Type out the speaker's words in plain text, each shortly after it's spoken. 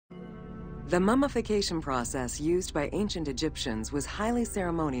The mummification process used by ancient Egyptians was highly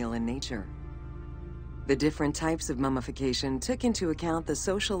ceremonial in nature. The different types of mummification took into account the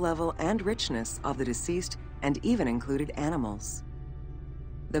social level and richness of the deceased and even included animals.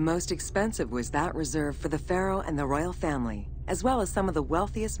 The most expensive was that reserved for the pharaoh and the royal family, as well as some of the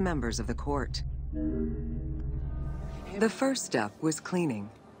wealthiest members of the court. The first step was cleaning.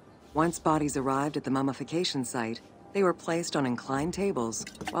 Once bodies arrived at the mummification site, they were placed on inclined tables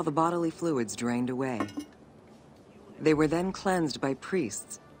while the bodily fluids drained away. They were then cleansed by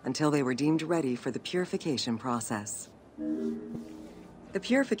priests until they were deemed ready for the purification process. The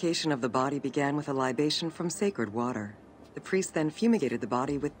purification of the body began with a libation from sacred water. The priest then fumigated the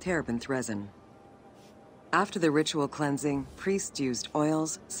body with terebinth resin. After the ritual cleansing, priests used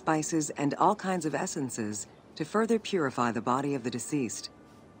oils, spices, and all kinds of essences to further purify the body of the deceased.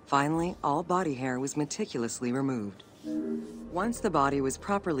 Finally, all body hair was meticulously removed. Once the body was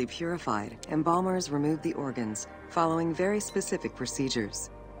properly purified, embalmers removed the organs, following very specific procedures.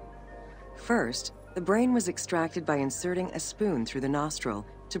 First, the brain was extracted by inserting a spoon through the nostril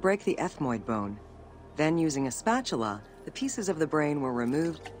to break the ethmoid bone. Then, using a spatula, the pieces of the brain were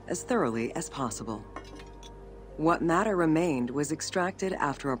removed as thoroughly as possible. What matter remained was extracted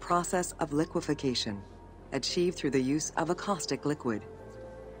after a process of liquefaction, achieved through the use of a caustic liquid.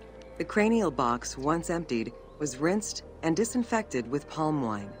 The cranial box, once emptied, was rinsed and disinfected with palm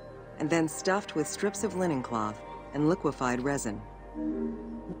wine, and then stuffed with strips of linen cloth and liquefied resin.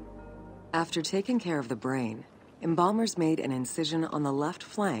 After taking care of the brain, embalmers made an incision on the left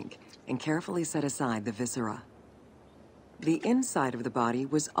flank and carefully set aside the viscera. The inside of the body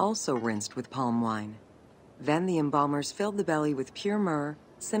was also rinsed with palm wine. Then the embalmers filled the belly with pure myrrh,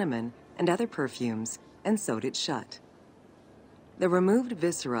 cinnamon, and other perfumes and sewed it shut. The removed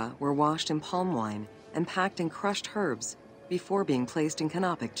viscera were washed in palm wine and packed in crushed herbs before being placed in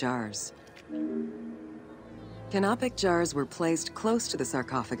canopic jars. Canopic jars were placed close to the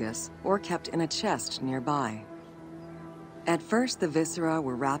sarcophagus or kept in a chest nearby. At first, the viscera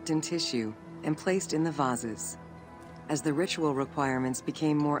were wrapped in tissue and placed in the vases. As the ritual requirements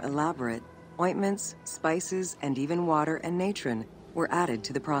became more elaborate, ointments, spices, and even water and natron were added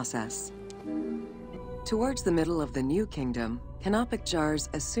to the process. Towards the middle of the New Kingdom, canopic jars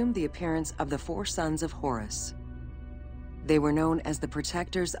assumed the appearance of the 4 sons of Horus. They were known as the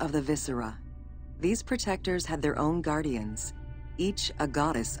protectors of the viscera. These protectors had their own guardians, each a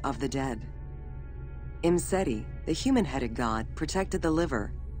goddess of the dead. Imseti, the human-headed god, protected the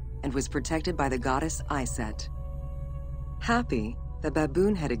liver and was protected by the goddess Iset. Hapi, the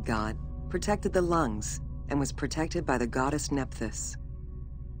baboon-headed god, protected the lungs and was protected by the goddess Nephthys.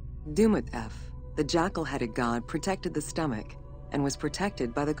 Dumut-Ef, the jackal-headed god, protected the stomach and was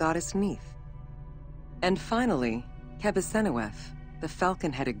protected by the goddess Neith. And finally, Kebesenuef, the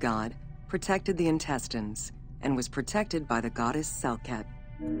falcon-headed god, protected the intestines and was protected by the goddess Selket.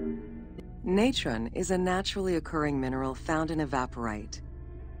 Natron is a naturally occurring mineral found in evaporite.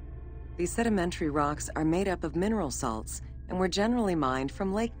 These sedimentary rocks are made up of mineral salts and were generally mined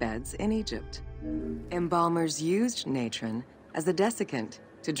from lake beds in Egypt. Embalmers used natron as a desiccant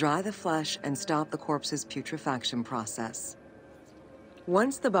to dry the flesh and stop the corpse's putrefaction process.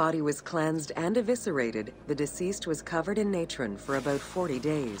 Once the body was cleansed and eviscerated, the deceased was covered in natron for about 40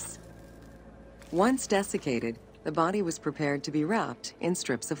 days. Once desiccated, the body was prepared to be wrapped in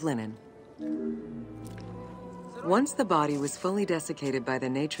strips of linen. Once the body was fully desiccated by the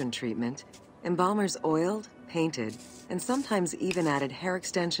natron treatment, embalmers oiled, painted, and sometimes even added hair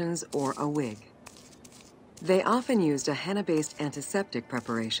extensions or a wig. They often used a henna-based antiseptic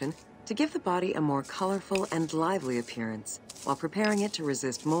preparation to give the body a more colorful and lively appearance while preparing it to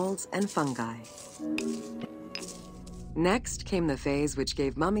resist molds and fungi. Next came the phase which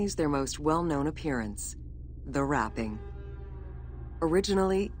gave mummies their most well-known appearance, the wrapping.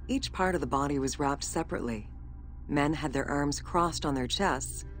 Originally, each part of the body was wrapped separately. Men had their arms crossed on their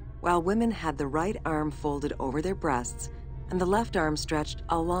chests, while women had the right arm folded over their breasts and the left arm stretched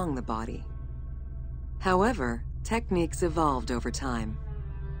along the body. However, techniques evolved over time.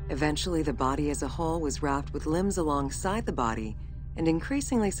 Eventually, the body as a whole was wrapped with limbs alongside the body, and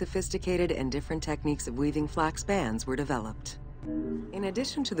increasingly sophisticated and different techniques of weaving flax bands were developed. In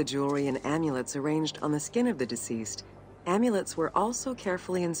addition to the jewelry and amulets arranged on the skin of the deceased, amulets were also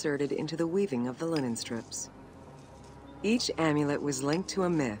carefully inserted into the weaving of the linen strips. Each amulet was linked to a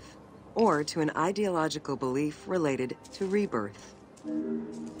myth or to an ideological belief related to rebirth.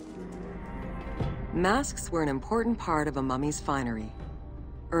 Masks were an important part of a mummy's finery.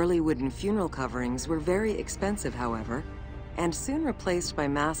 Early wooden funeral coverings were very expensive, however, and soon replaced by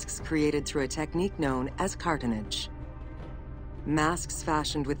masks created through a technique known as cartonnage. Masks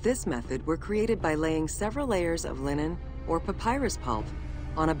fashioned with this method were created by laying several layers of linen or papyrus pulp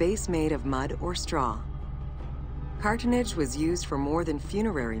on a base made of mud or straw. Cartonnage was used for more than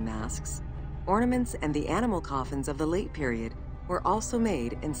funerary masks. Ornaments and the animal coffins of the late period were also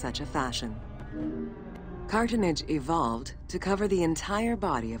made in such a fashion. Cartonnage evolved to cover the entire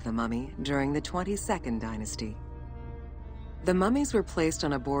body of the mummy during the 22nd dynasty. The mummies were placed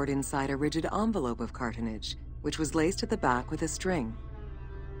on a board inside a rigid envelope of cartonnage, which was laced at the back with a string.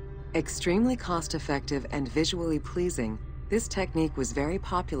 Extremely cost-effective and visually pleasing, this technique was very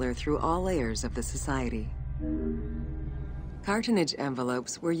popular through all layers of the society. Cartonnage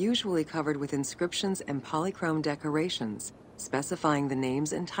envelopes were usually covered with inscriptions and polychrome decorations, specifying the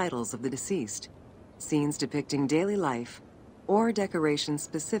names and titles of the deceased, scenes depicting daily life, or decorations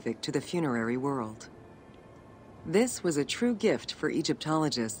specific to the funerary world. This was a true gift for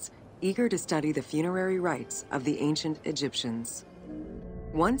Egyptologists eager to study the funerary rites of the ancient Egyptians.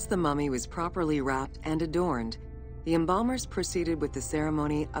 Once the mummy was properly wrapped and adorned, the embalmers proceeded with the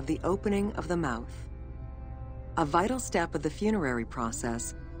ceremony of the opening of the mouth. A vital step of the funerary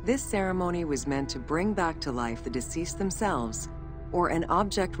process, this ceremony was meant to bring back to life the deceased themselves or an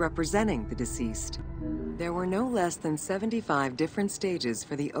object representing the deceased. There were no less than 75 different stages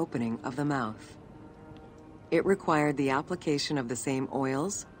for the opening of the mouth. It required the application of the same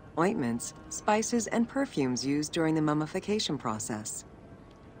oils, ointments, spices, and perfumes used during the mummification process.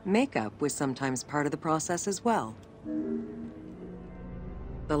 Makeup was sometimes part of the process as well.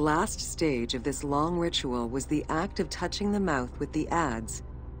 The last stage of this long ritual was the act of touching the mouth with the adze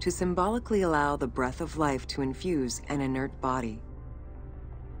to symbolically allow the breath of life to infuse an inert body.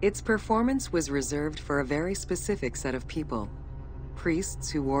 Its performance was reserved for a very specific set of people: priests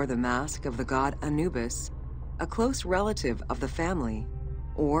who wore the mask of the god Anubis, a close relative of the family,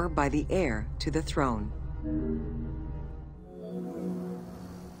 or by the heir to the throne.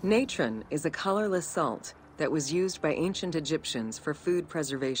 Natron is a colorless salt that was used by ancient Egyptians for food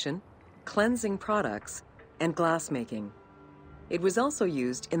preservation, cleansing products, and glass making. It was also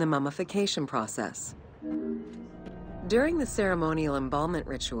used in the mummification process. During the ceremonial embalmment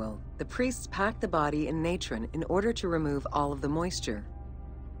ritual, the priests packed the body in natron in order to remove all of the moisture.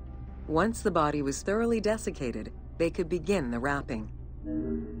 Once the body was thoroughly desiccated, they could begin the wrapping.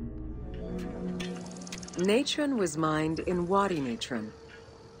 Natron was mined in Wadi Natron.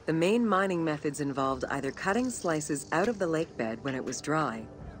 The main mining methods involved either cutting slices out of the lake bed when it was dry,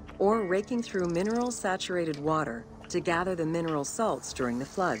 or raking through mineral-saturated water to gather the mineral salts during the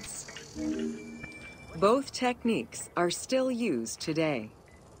floods. Both techniques are still used today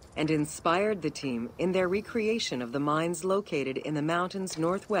and inspired the team in their recreation of the mines located in the mountains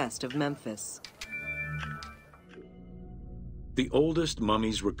northwest of Memphis. The oldest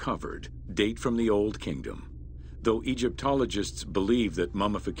mummies recovered date from the Old Kingdom, though Egyptologists believe that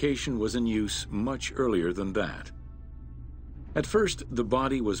mummification was in use much earlier than that. At first, the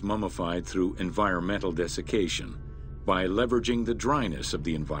body was mummified through environmental desiccation by leveraging the dryness of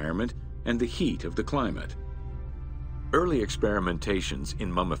the environment and the heat of the climate. Early experimentations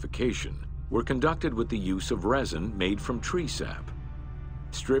in mummification were conducted with the use of resin made from tree sap.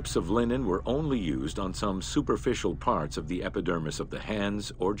 Strips of linen were only used on some superficial parts of the epidermis of the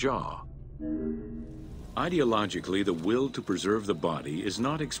hands or jaw. Ideologically, the will to preserve the body is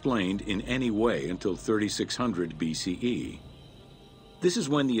not explained in any way until 3600 BCE. This is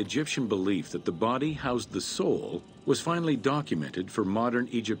when the Egyptian belief that the body housed the soul was finally documented for modern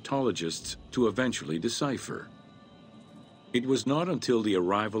Egyptologists to eventually decipher. It was not until the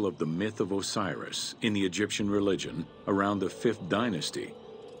arrival of the myth of Osiris in the Egyptian religion around the 5th dynasty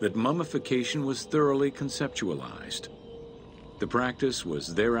that mummification was thoroughly conceptualized. The practice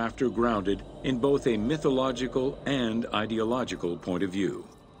was thereafter grounded in both a mythological and ideological point of view.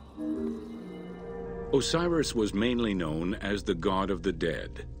 Osiris was mainly known as the god of the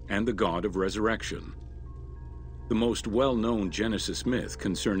dead and the god of resurrection. The most well-known Genesis myth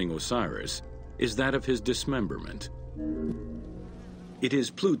concerning Osiris is that of his dismemberment. It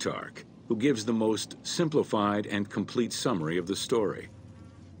is Plutarch who gives the most simplified and complete summary of the story.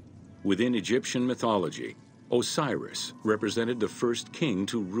 Within Egyptian mythology, Osiris represented the first king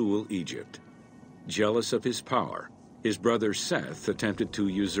to rule Egypt. Jealous of his power, his brother Seth attempted to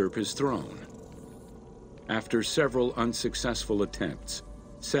usurp his throne. After several unsuccessful attempts,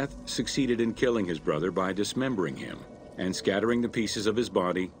 Seth succeeded in killing his brother by dismembering him and scattering the pieces of his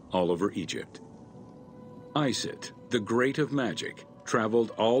body all over Egypt. Isit, the great of magic,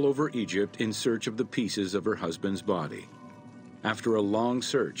 traveled all over Egypt in search of the pieces of her husband's body. After a long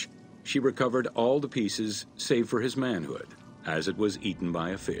search, she recovered all the pieces save for his manhood, as it was eaten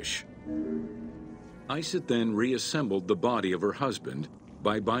by a fish. Iset then reassembled the body of her husband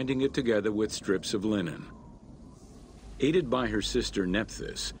by binding it together with strips of linen. Aided by her sister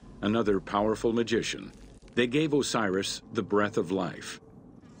Nephthys, another powerful magician, they gave Osiris the breath of life.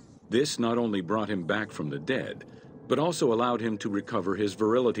 This not only brought him back from the dead, but also allowed him to recover his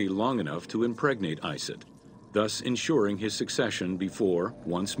virility long enough to impregnate Iset, thus ensuring his succession before,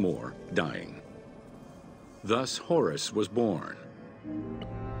 once more, dying. Thus Horus was born.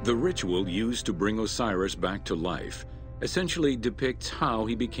 The ritual used to bring Osiris back to life essentially depicts how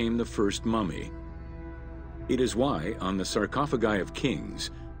he became the first mummy. It is why, on the sarcophagi of kings,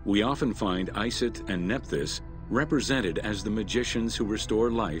 we often find Iset and Nephthys represented as the magicians who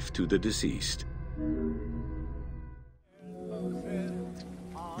restore life to the deceased.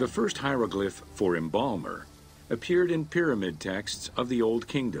 The first hieroglyph for embalmer appeared in pyramid texts of the Old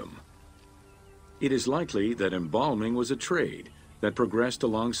Kingdom. It is likely that embalming was a trade that progressed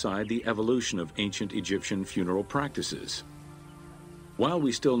alongside the evolution of ancient Egyptian funeral practices. While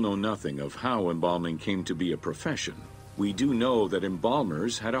we still know nothing of how embalming came to be a profession, we do know that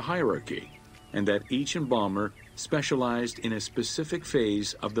embalmers had a hierarchy, and that each embalmer specialized in a specific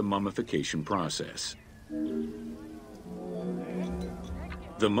phase of the mummification process.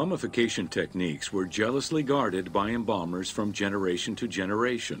 The mummification techniques were jealously guarded by embalmers from generation to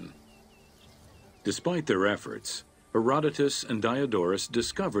generation. Despite their efforts, Herodotus and Diodorus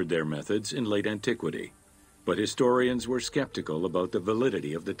discovered their methods in late antiquity, but historians were skeptical about the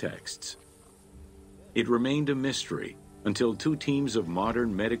validity of the texts. It remained a mystery until two teams of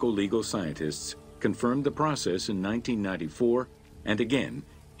modern medical legal scientists confirmed the process in 1994 and again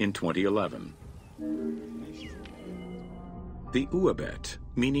in 2011. The Uabet,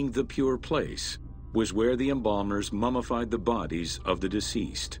 meaning the pure place, was where the embalmers mummified the bodies of the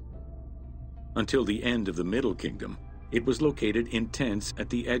deceased. Until the end of the Middle Kingdom, it was located in tents at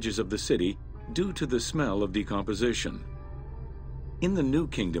the edges of the city due to the smell of decomposition. In the New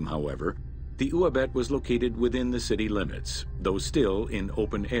Kingdom, however, the Uabet was located within the city limits, though still in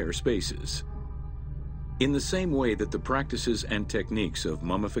open-air spaces. In the same way that the practices and techniques of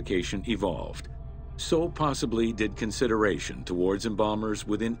mummification evolved, so possibly did consideration towards embalmers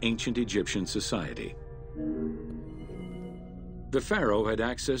within ancient Egyptian society. The pharaoh had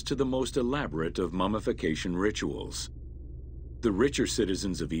access to the most elaborate of mummification rituals. The richer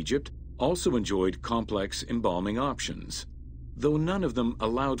citizens of Egypt also enjoyed complex embalming options, though none of them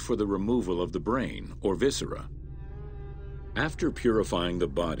allowed for the removal of the brain or viscera. After purifying the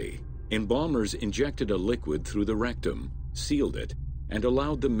body, embalmers injected a liquid through the rectum, sealed it, and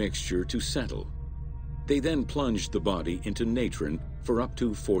allowed the mixture to settle. They then plunged the body into natron for up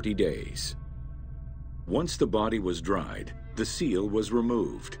to 40 days. Once the body was dried, the seal was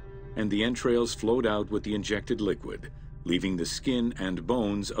removed, and the entrails flowed out with the injected liquid, leaving the skin and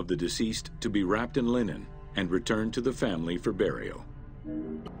bones of the deceased to be wrapped in linen and returned to the family for burial.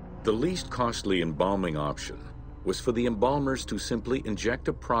 The least costly embalming option was for the embalmers to simply inject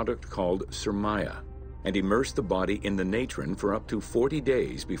a product called surmaya and immerse the body in the natron for up to 40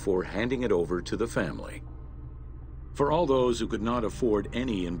 days before handing it over to the family. For all those who could not afford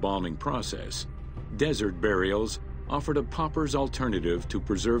any embalming process, desert burials offered a pauper's alternative to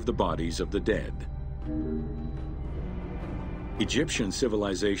preserve the bodies of the dead. Egyptian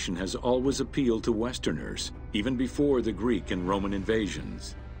civilization has always appealed to Westerners, even before the Greek and Roman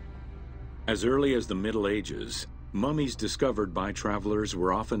invasions. As early as the Middle Ages, mummies discovered by travelers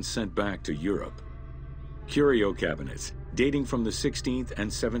were often sent back to Europe. Curio cabinets, dating from the 16th and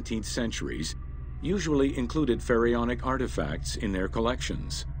 17th centuries, usually included pharaonic artifacts in their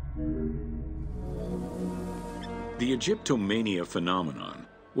collections. The Egyptomania phenomenon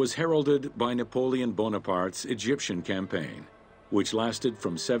was heralded by Napoleon Bonaparte's Egyptian campaign, which lasted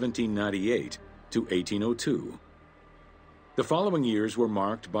from 1798 to 1802. The following years were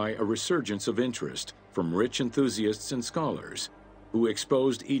marked by a resurgence of interest from rich enthusiasts and scholars who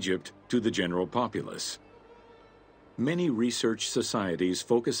exposed Egypt to the general populace. Many research societies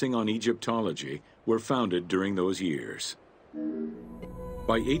focusing on Egyptology were founded during those years.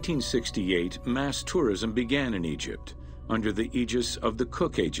 By 1868, mass tourism began in Egypt under the aegis of the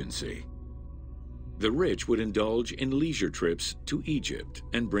Cook Agency. The rich would indulge in leisure trips to Egypt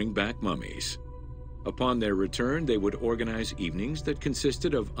and bring back mummies. Upon their return, they would organize evenings that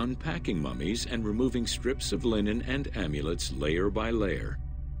consisted of unpacking mummies and removing strips of linen and amulets layer by layer.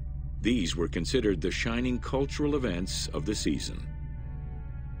 These were considered the shining cultural events of the season.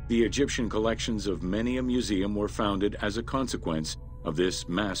 The Egyptian collections of many a museum were founded as a consequence of this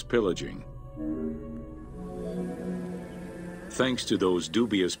mass pillaging. Thanks to those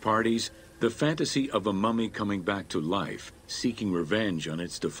dubious parties, the fantasy of a mummy coming back to life, seeking revenge on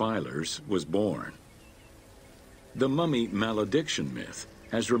its defilers, was born. The mummy malediction myth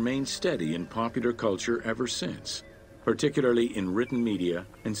has remained steady in popular culture ever since, particularly in written media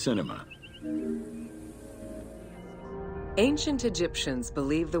and cinema. Ancient Egyptians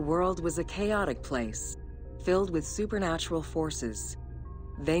believed the world was a chaotic place, filled with supernatural forces.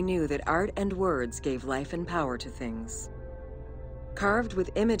 They knew that art and words gave life and power to things. Carved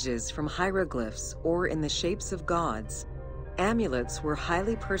with images from hieroglyphs or in the shapes of gods, amulets were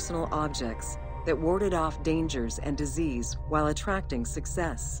highly personal objects that warded off dangers and disease while attracting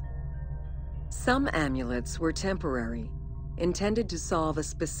success. Some amulets were temporary, intended to solve a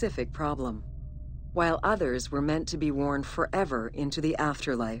specific problem, while others were meant to be worn forever into the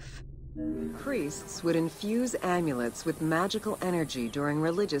afterlife. Priests would infuse amulets with magical energy during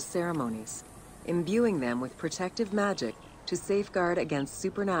religious ceremonies, imbuing them with protective magic to safeguard against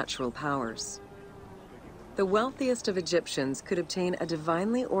supernatural powers. The wealthiest of Egyptians could obtain a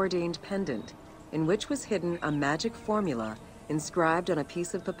divinely ordained pendant in which was hidden a magic formula inscribed on a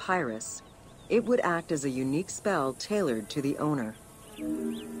piece of papyrus. It would act as a unique spell tailored to the owner.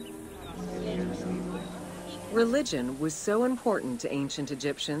 Religion was so important to ancient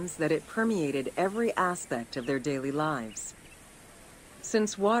Egyptians that it permeated every aspect of their daily lives.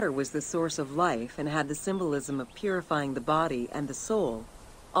 Since water was the source of life and had the symbolism of purifying the body and the soul,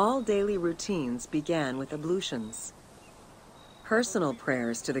 all daily routines began with ablutions. Personal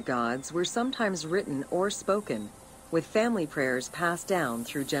prayers to the gods were sometimes written or spoken, with family prayers passed down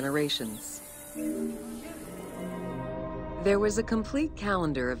through generations. There was a complete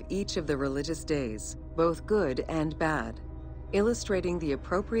calendar of each of the religious days, both good and bad, illustrating the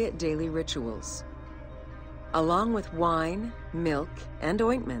appropriate daily rituals. Along with wine, milk, and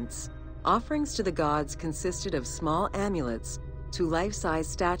ointments, offerings to the gods consisted of small amulets to life-size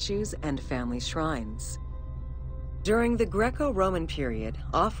statues and family shrines. During the Greco-Roman period,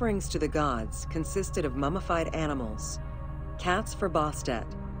 offerings to the gods consisted of mummified animals, cats for Bastet,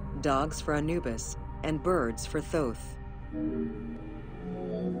 dogs for Anubis, and birds for Thoth.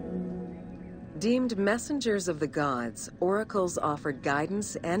 Deemed messengers of the gods, oracles offered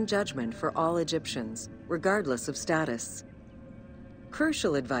guidance and judgment for all Egyptians, regardless of status.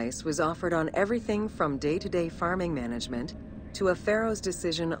 Crucial advice was offered on everything from day-to-day farming management to a pharaoh's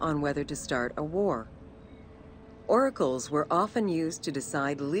decision on whether to start a war. Oracles were often used to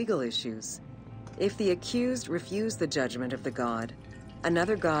decide legal issues. If the accused refused the judgment of the god,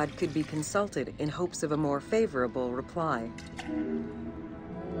 another god could be consulted in hopes of a more favorable reply.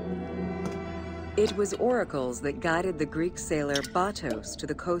 It was oracles that guided the Greek sailor Batos to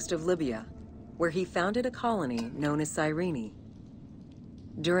the coast of Libya, where he founded a colony known as Cyrene.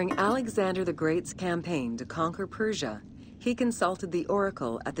 During Alexander the Great's campaign to conquer Persia, he consulted the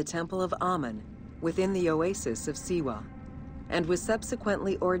oracle at the Temple of Amun within the oasis of Siwa, and was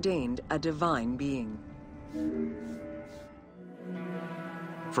subsequently ordained a divine being.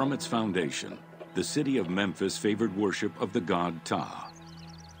 From its foundation, the city of Memphis favored worship of the god Ptah.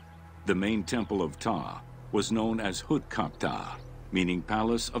 The main temple of Ptah was known as Hutkaptah, meaning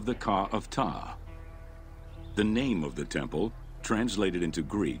Palace of the Ka of Ptah. The name of the temple, translated into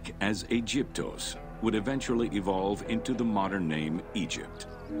Greek as Aegyptos, would eventually evolve into the modern name Egypt.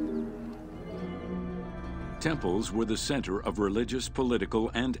 Temples were the center of religious, political,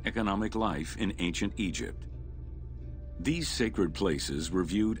 and economic life in ancient Egypt. These sacred places were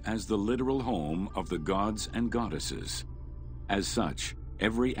viewed as the literal home of the gods and goddesses. As such,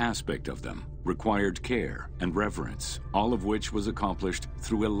 every aspect of them required care and reverence, all of which was accomplished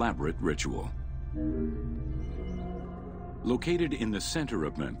through elaborate ritual. Located in the center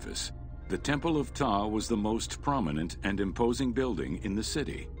of Memphis, the Temple of Ptah was the most prominent and imposing building in the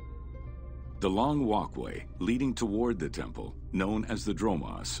city. The long walkway leading toward the temple, known as the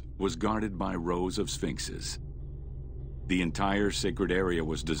Dromos, was guarded by rows of sphinxes. The entire sacred area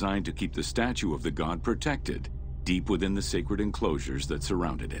was designed to keep the statue of the god protected, deep within the sacred enclosures that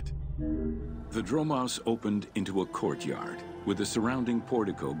surrounded it. The Dromos opened into a courtyard, with the surrounding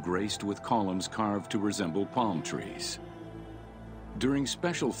portico graced with columns carved to resemble palm trees. During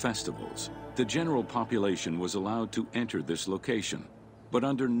special festivals, the general population was allowed to enter this location, but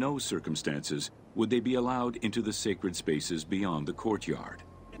under no circumstances would they be allowed into the sacred spaces beyond the courtyard.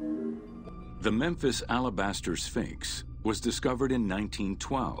 The Memphis Alabaster Sphinx was discovered in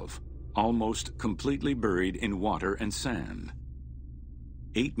 1912, almost completely buried in water and sand.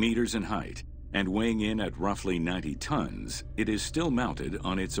 8 meters in height and weighing in at roughly 90 tons, it is still mounted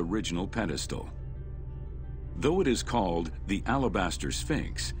on its original pedestal. Though it is called the Alabaster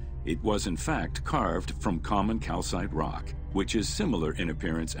Sphinx, it was in fact carved from common calcite rock, which is similar in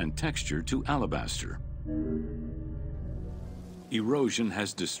appearance and texture to alabaster. Erosion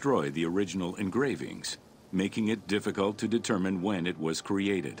has destroyed the original engravings, making it difficult to determine when it was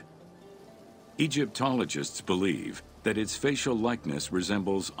created. Egyptologists believe that its facial likeness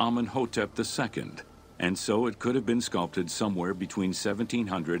resembles Amenhotep II, and so it could have been sculpted somewhere between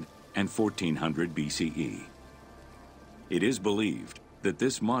 1700 and 1400 BCE. It is believed that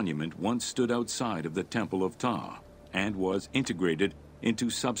this monument once stood outside of the Temple of Ptah and was integrated into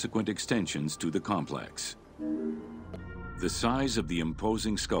subsequent extensions to the complex. The size of the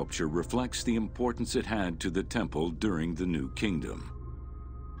imposing sculpture reflects the importance it had to the temple during the New Kingdom.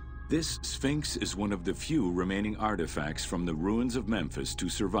 This Sphinx is one of the few remaining artifacts from the ruins of Memphis to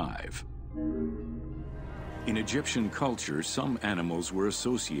survive. In Egyptian culture, some animals were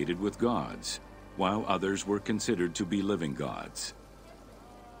associated with gods, while others were considered to be living gods.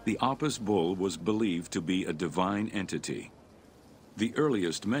 The Apis bull was believed to be a divine entity. The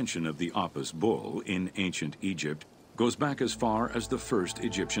earliest mention of the Apis bull in ancient Egypt goes back as far as the first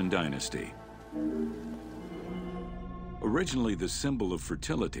Egyptian dynasty. Originally the symbol of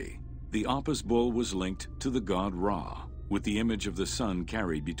fertility, the Apis bull was linked to the god Ra, with the image of the sun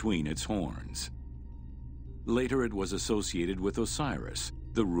carried between its horns. Later it was associated with Osiris,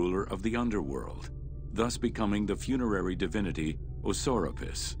 the ruler of the underworld, thus becoming the funerary divinity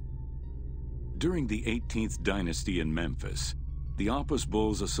Osiropis. During the 18th dynasty in Memphis, the Apis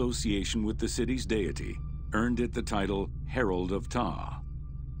bull's association with the city's deity earned it the title Herald of Ptah.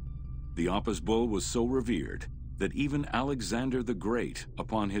 The Apis bull was so revered that even Alexander the Great,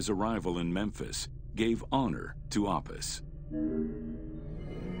 upon his arrival in Memphis, gave honor to Apis.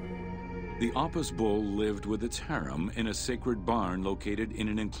 The Apis bull lived with its harem in a sacred barn located in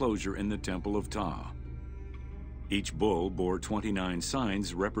an enclosure in the Temple of Ptah. Each bull bore 29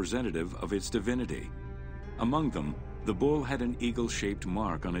 signs representative of its divinity. Among them, the bull had an eagle-shaped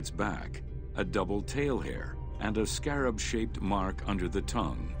mark on its back, a double tail hair, and a scarab-shaped mark under the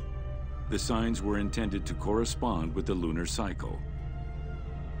tongue. The signs were intended to correspond with the lunar cycle.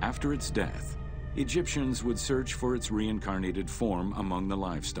 After its death, Egyptians would search for its reincarnated form among the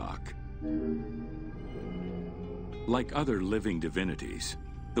livestock. Like other living divinities,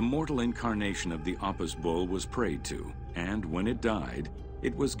 the mortal incarnation of the Apis bull was prayed to, and when it died,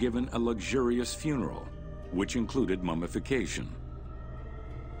 it was given a luxurious funeral, which included mummification.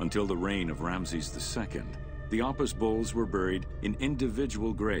 Until the reign of Ramses II, the Apis bulls were buried in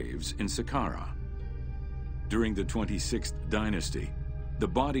individual graves in Saqqara. During the 26th dynasty, the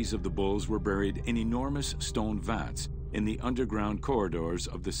bodies of the bulls were buried in enormous stone vats in the underground corridors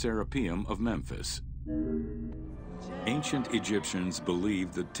of the Serapeum of Memphis. Ancient Egyptians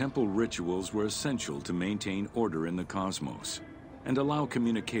believed that temple rituals were essential to maintain order in the cosmos and allow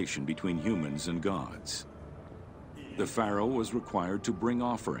communication between humans and gods. The pharaoh was required to bring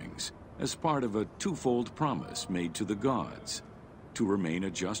offerings as part of a twofold promise made to the gods, to remain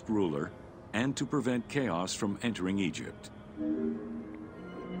a just ruler and to prevent chaos from entering Egypt.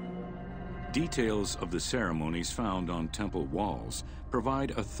 Details of the ceremonies found on temple walls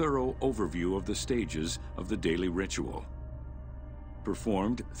provide a thorough overview of the stages of the daily ritual.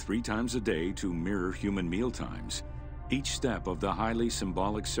 Performed 3 times a day to mirror human mealtimes, each step of the highly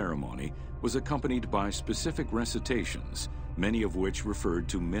symbolic ceremony was accompanied by specific recitations, many of which referred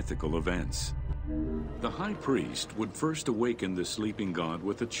to mythical events. The high priest would first awaken the sleeping god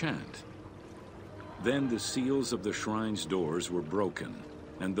with a chant. Then the seals of the shrine's doors were broken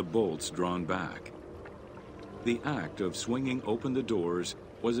and the bolts drawn back. The act of swinging open the doors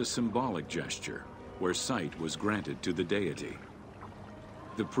was a symbolic gesture where sight was granted to the deity.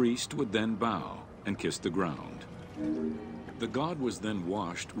 The priest would then bow and kiss the ground. The god was then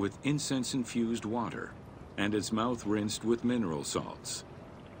washed with incense-infused water and its mouth rinsed with mineral salts.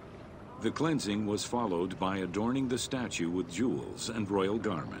 The cleansing was followed by adorning the statue with jewels and royal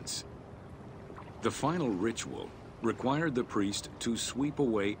garments. The final ritual required the priest to sweep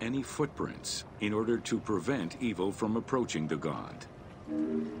away any footprints in order to prevent evil from approaching the god.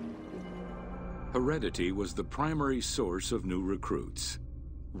 Heredity was the primary source of new recruits.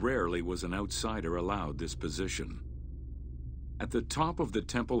 Rarely was an outsider allowed this position. At the top of the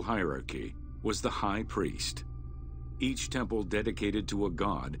temple hierarchy was the high priest. Each temple dedicated to a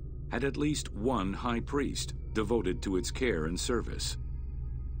god had at least one high priest devoted to its care and service.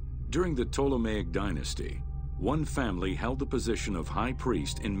 During the Ptolemaic dynasty, one family held the position of high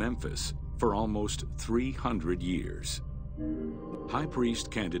priest in Memphis for almost 300 years. High priest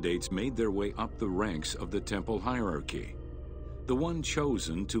candidates made their way up the ranks of the temple hierarchy. The one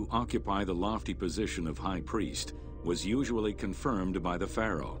chosen to occupy the lofty position of high priest was usually confirmed by the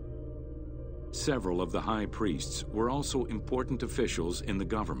pharaoh. Several of the high priests were also important officials in the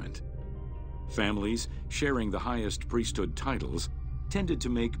government. Families sharing the highest priesthood titles tended to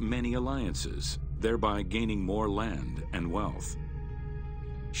make many alliances, thereby gaining more land and wealth.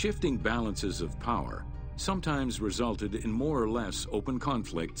 Shifting balances of power sometimes resulted in more or less open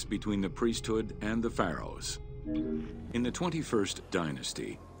conflicts between the priesthood and the pharaohs. In the 21st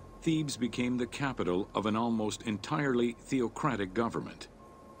dynasty, Thebes became the capital of an almost entirely theocratic government.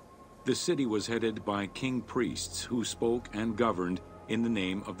 The city was headed by king priests who spoke and governed in the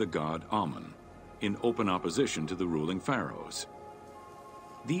name of the god Amun, in open opposition to the ruling pharaohs.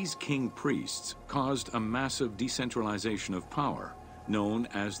 These king priests caused a massive decentralization of power, known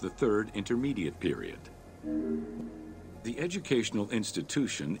as the Third Intermediate Period. The educational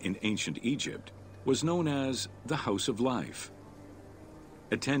institution in ancient Egypt was known as the House of Life.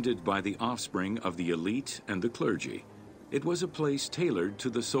 Attended by the offspring of the elite and the clergy, it was a place tailored to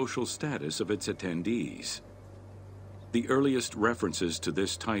the social status of its attendees. The earliest references to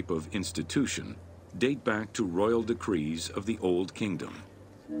this type of institution date back to royal decrees of the Old Kingdom.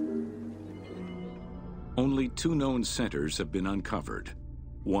 Only 2 known centers have been uncovered,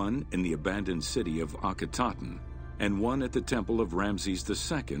 one in the abandoned city of Akhetaten and one at the temple of Ramses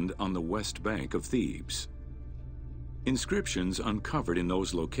II on the west bank of Thebes. Inscriptions uncovered in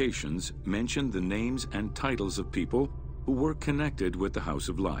those locations mention the names and titles of people who were connected with the House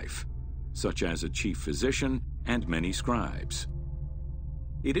of Life, such as a chief physician and many scribes.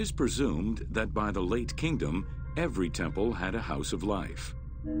 It is presumed that by the late kingdom, every temple had a House of Life.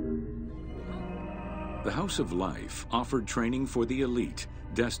 The House of Life offered training for the elite,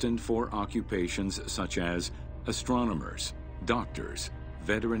 destined for occupations such as astronomers, doctors,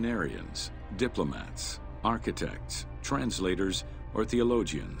 veterinarians, diplomats, architects, translators, or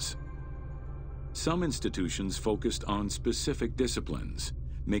theologians. Some institutions focused on specific disciplines,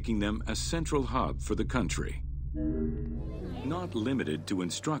 making them a central hub for the country. Not limited to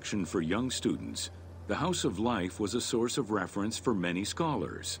instruction for young students, the House of Life was a source of reference for many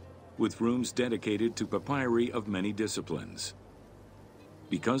scholars, with rooms dedicated to papyri of many disciplines.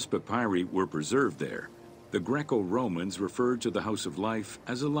 Because papyri were preserved there, the Greco-Romans referred to the House of Life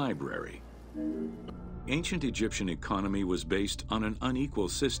as a library. Ancient Egyptian economy was based on an unequal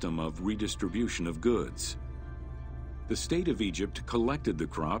system of redistribution of goods. The state of Egypt collected the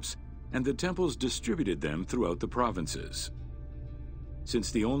crops, and the temples distributed them throughout the provinces.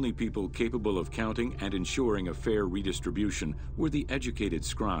 Since the only people capable of counting and ensuring a fair redistribution were the educated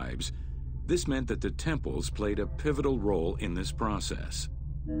scribes, this meant that the temples played a pivotal role in this process.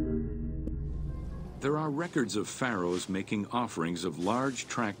 There are records of pharaohs making offerings of large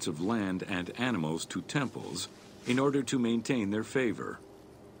tracts of land and animals to temples in order to maintain their favor.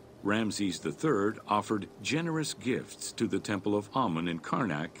 Ramses III offered generous gifts to the temple of Amun in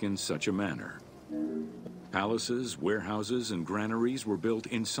Karnak in such a manner. Palaces, warehouses, and granaries were built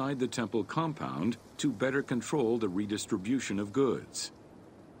inside the temple compound to better control the redistribution of goods.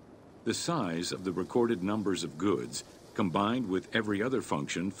 The size of the recorded numbers of goods, combined with every other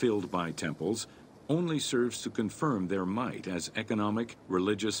function filled by temples, only serves to confirm their might as economic,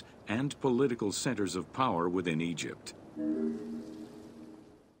 religious, and political centers of power within Egypt.